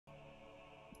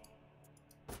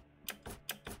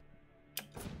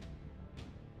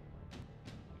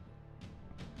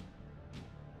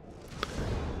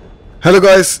Hello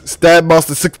guys,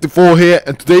 Stabmaster64 here,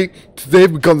 and today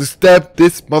we're gonna stab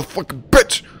this motherfucking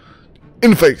bitch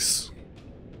in the face.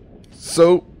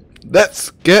 So let's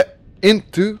get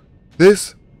into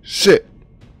this shit.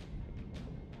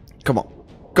 Come on,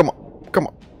 come on, come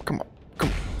on, come on, come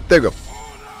on. There you go.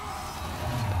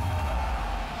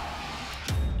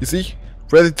 You see?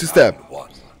 Ready to stab.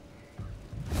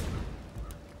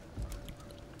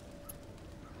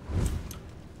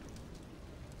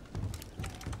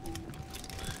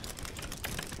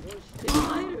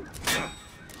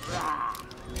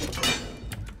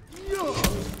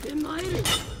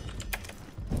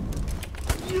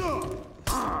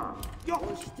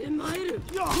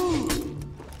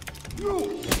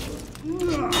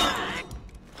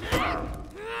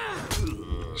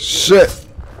 Shit!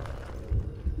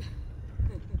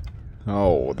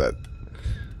 Oh, that.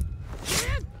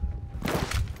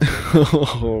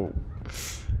 Oh,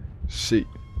 shit.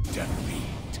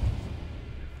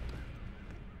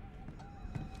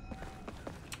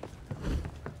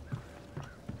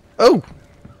 Oh!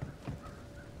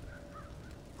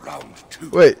 Round two.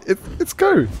 Wait, it's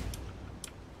go!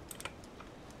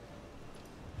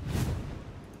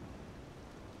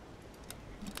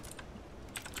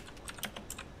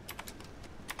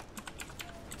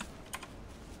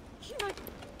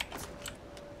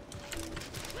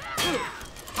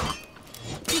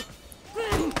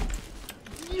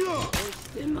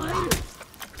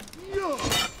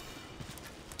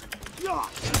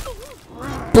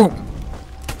 Boom!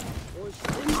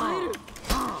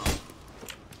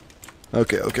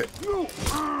 Okay, okay.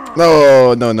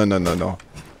 No, no, no, no, no, no.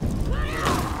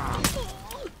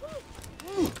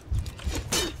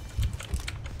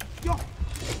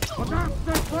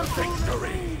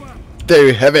 There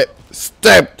you have it.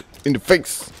 Stabbed in the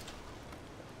face.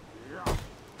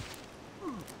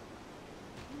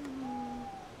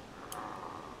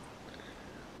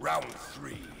 Round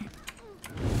three.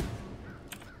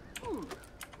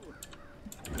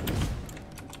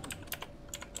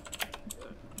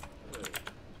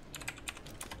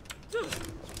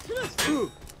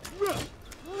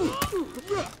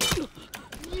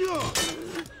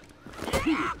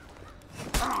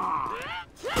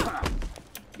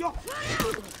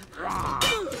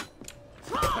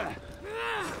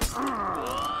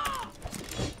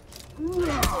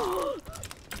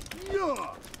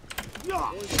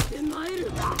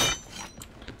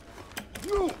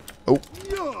 Oh.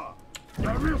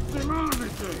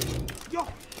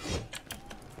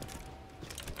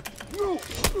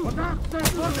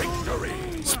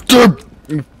 Stab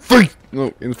in the face.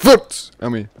 No, in the foot. I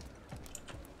mean.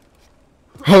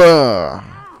 Hola.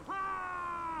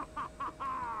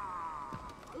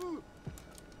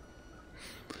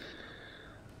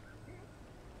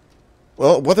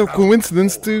 Well, what a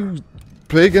coincidence to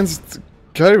play against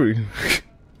Kyrie.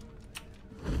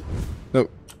 No,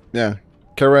 yeah,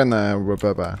 Karana.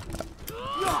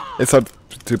 It's hard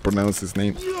to pronounce his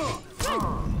name.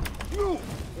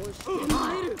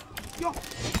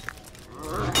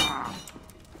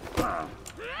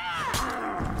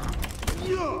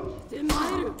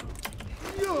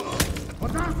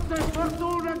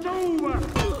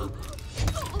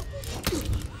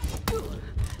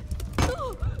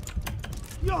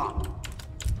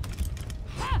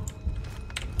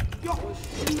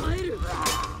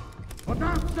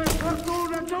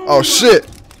 Oh shit!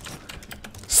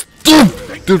 Stop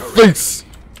the face!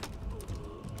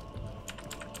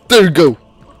 There you go!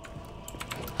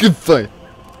 Good fight!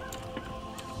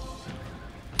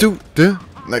 To the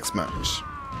next match.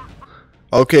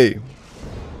 Okay.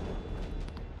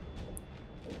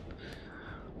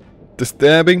 The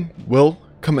stabbing will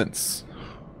commence.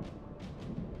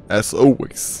 As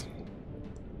always.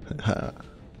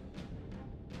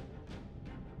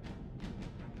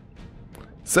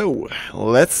 So,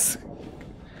 let's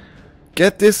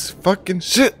get this fucking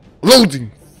shit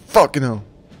loading. Fucking hell.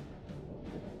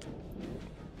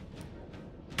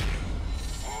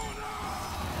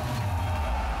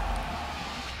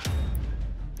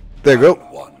 There you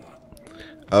go.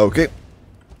 Okay.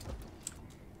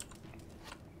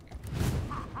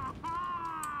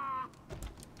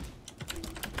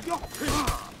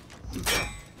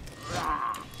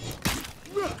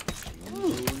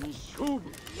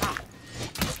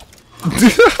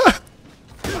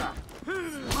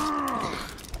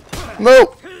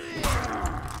 No!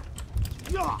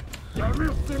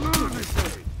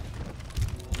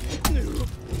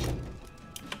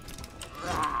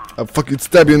 I'll fucking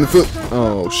stab you in the foot.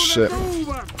 Oh shit.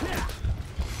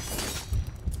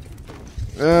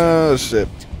 Oh shit.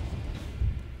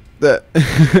 That.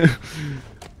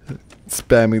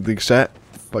 Spamming the chat.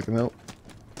 Fucking hell.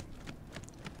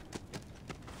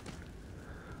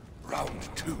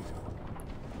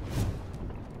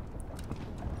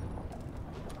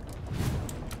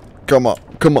 Come on,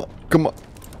 come on, come on.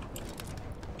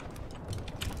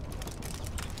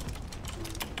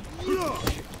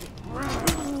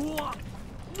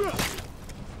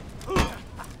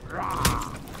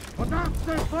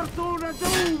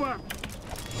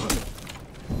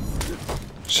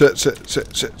 Shit, shit,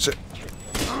 shit, shit, shit.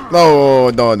 No,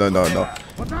 no, no, no, no.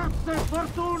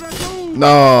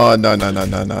 No, no, no, no,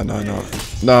 no, no, no, no.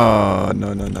 No,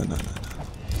 no, no, no, no, no.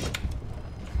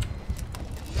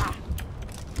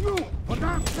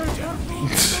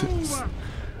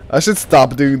 I should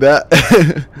stop doing that.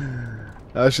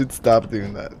 I should stop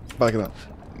doing that. Fuck it up.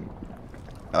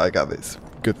 I got this.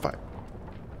 Good fight.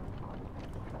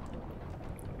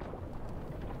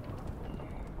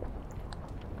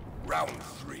 Round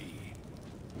 3.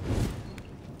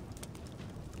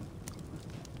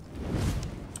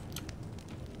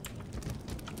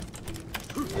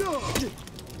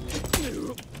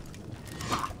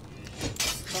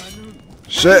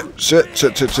 Shit, shit,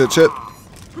 shit, shit, shit, shit.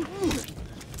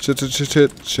 Shit, shit,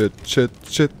 shit, shit, shit, shit,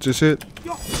 shit, shit, shit.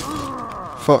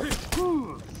 Fuck.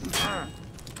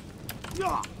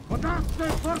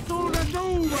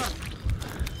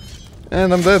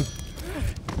 And I'm dead.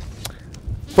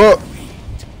 Fuck.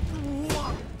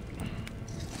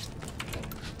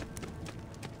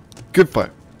 Good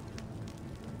fight.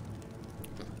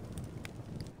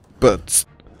 But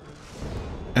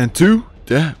and to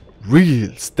the real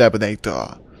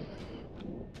Stabinator.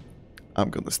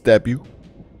 I'm gonna stab you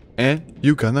and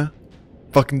you gonna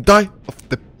fucking die of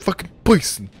the fucking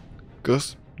poison.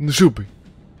 Cause it should be.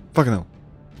 Fucking hell.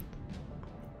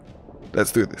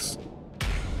 Let's do this.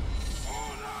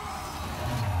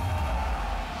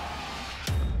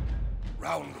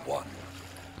 Round 1.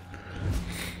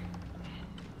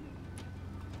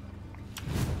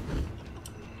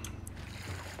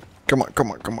 Come on,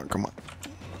 come on, come on, come on.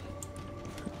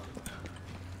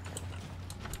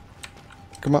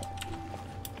 Come on.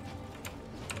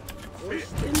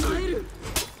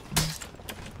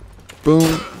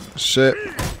 Boom. Shit.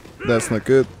 That's not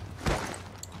good.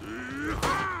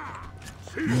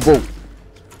 Whoa.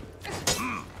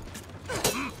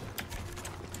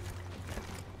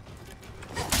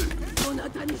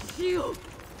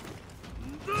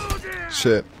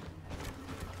 Shit.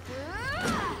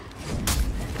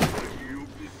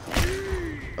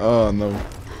 Oh no.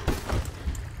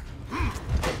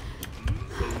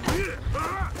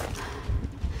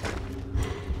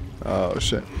 Oh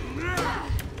shit.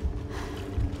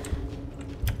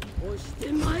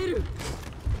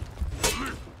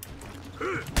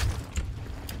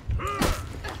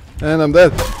 And I'm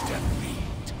dead.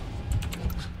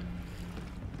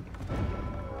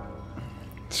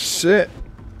 Shit.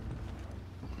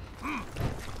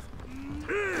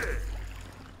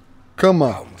 Come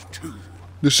on.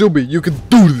 There should be. You can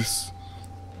do this.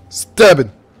 Stab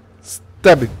it.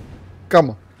 Stab it.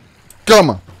 Come on. Come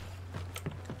on.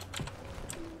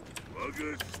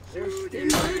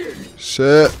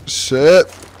 Shit.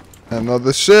 Shit.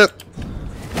 Another shit.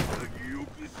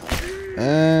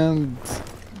 And...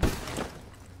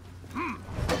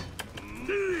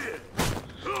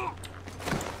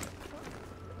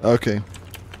 okay.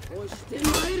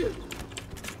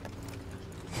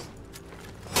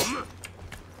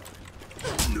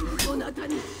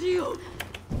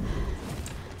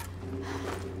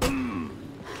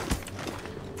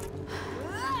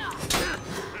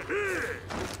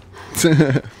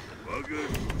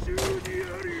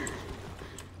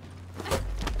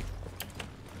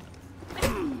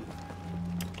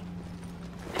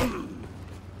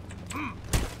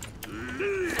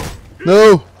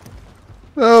 No!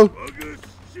 No!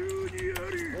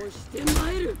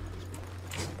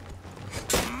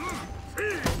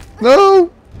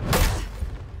 No!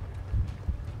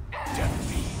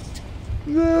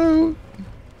 No!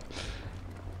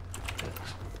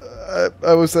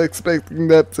 I was expecting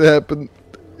that to happen.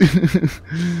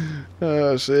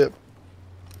 Oh shit.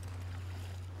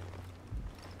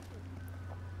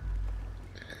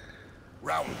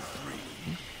 Round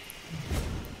 3.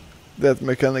 That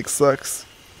mechanic sucks.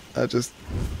 I just...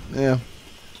 yeah.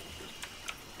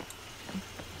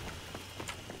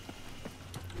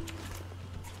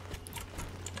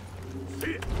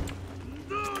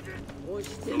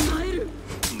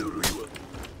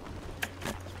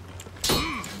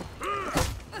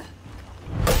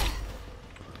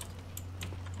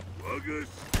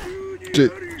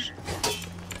 Shit.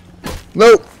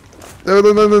 No! No,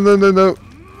 no, no, no, no, no, no.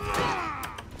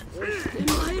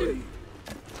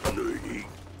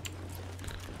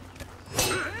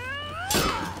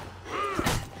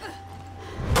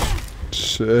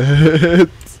 Shit.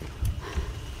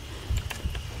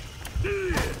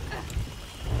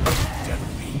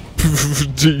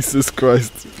 Jesus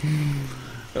Christ.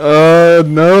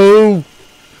 No.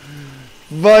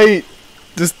 Wait.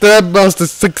 The Stab Master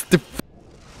 60.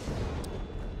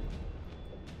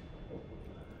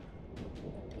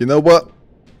 You know what?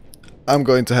 I'm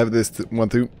going to have this one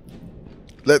too.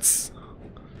 Let's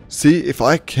see if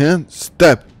I can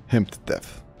stab him to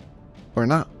death. Or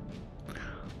not.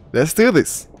 Let's do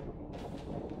this.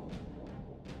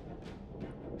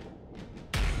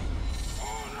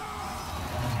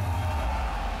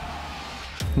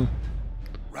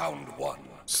 Round 1.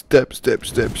 Step, step,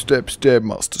 step, step, Stab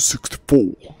Master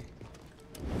 64.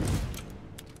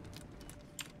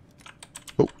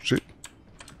 Oh, shit.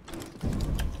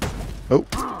 Oh.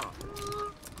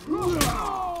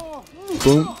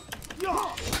 Boom.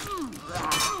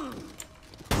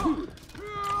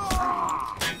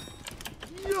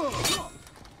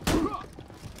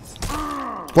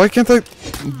 Why can't I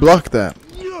block that?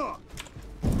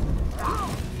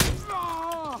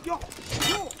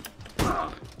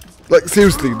 Like,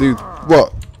 seriously, dude.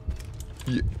 What?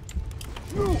 You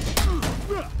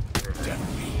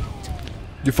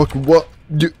fucking what?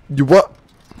 You what?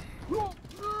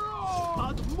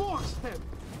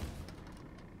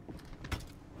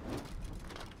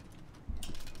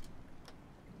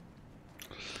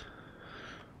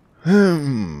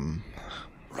 Round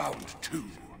 2.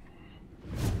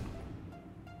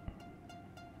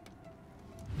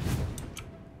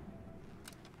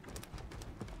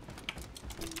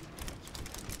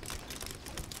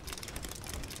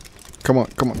 Come on,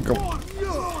 come on, come on.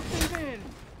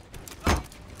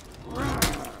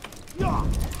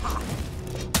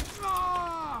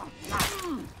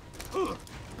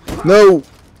 No!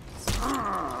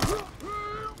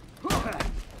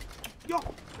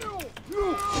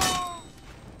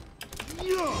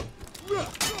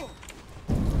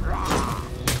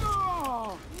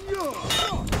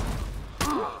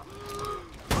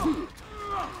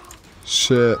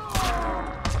 Shit.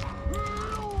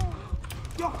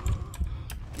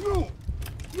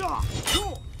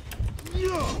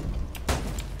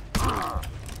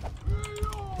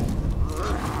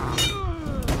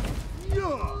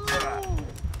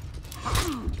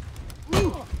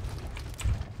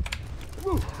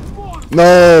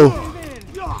 No!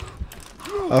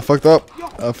 I fucked up.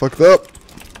 I fucked up.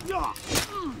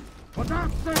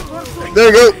 There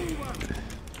you go.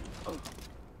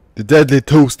 The deadly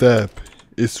toe stab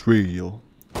is real.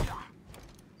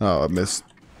 Oh, I missed.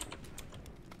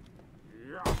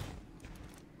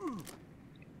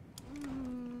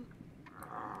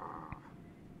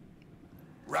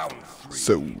 Round 3.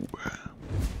 So.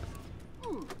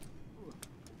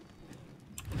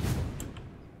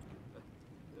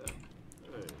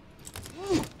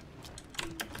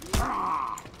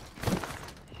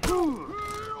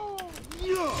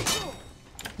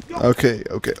 Okay,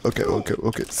 okay, okay, okay,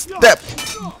 okay. Step!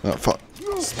 Oh, fuck.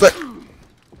 Step!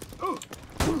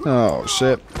 Oh,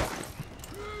 shit.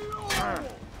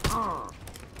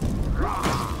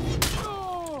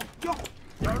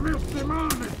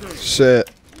 Shit.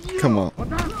 Come on.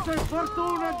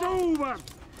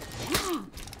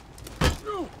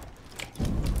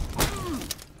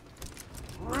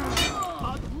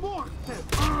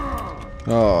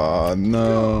 Oh,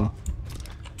 no.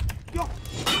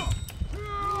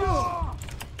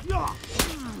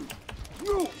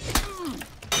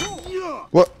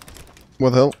 What?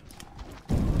 What the hell?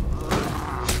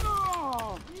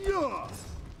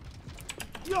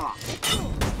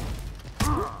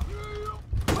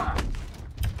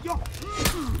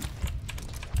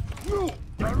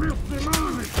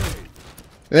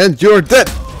 And you're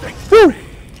dead! Woo!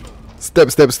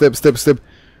 Step, step, step, step, step.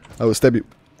 I will stab you.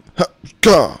 Ha,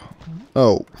 gah!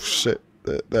 Oh, shit.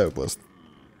 That was...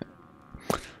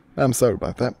 I'm sorry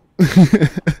about that.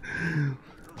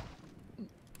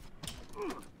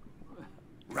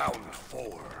 Round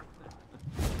 4.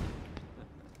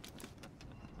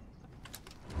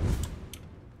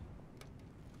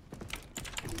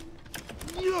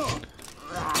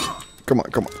 Come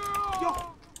on, come on.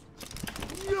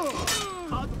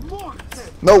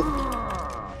 No!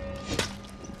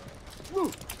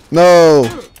 No!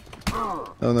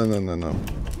 No, no, no, no, no.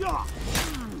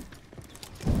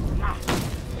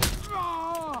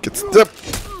 Get step!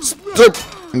 Step!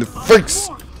 In the face!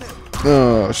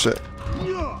 Oh, shit.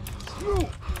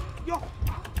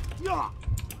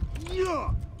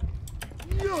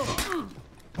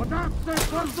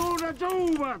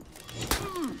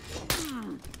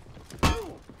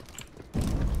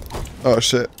 Oh,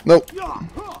 shit. Nope.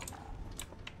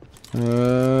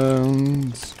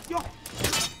 And...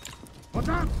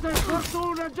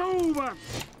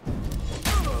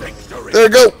 there you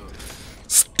go!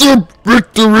 Stop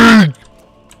victory!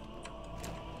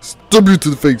 Stab you to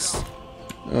the face.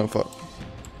 Oh fuck.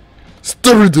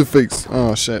 Stab you to the face.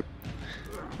 Oh shit.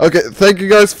 Okay, thank you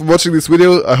guys for watching this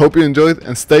video. I hope you enjoyed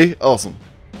and stay awesome.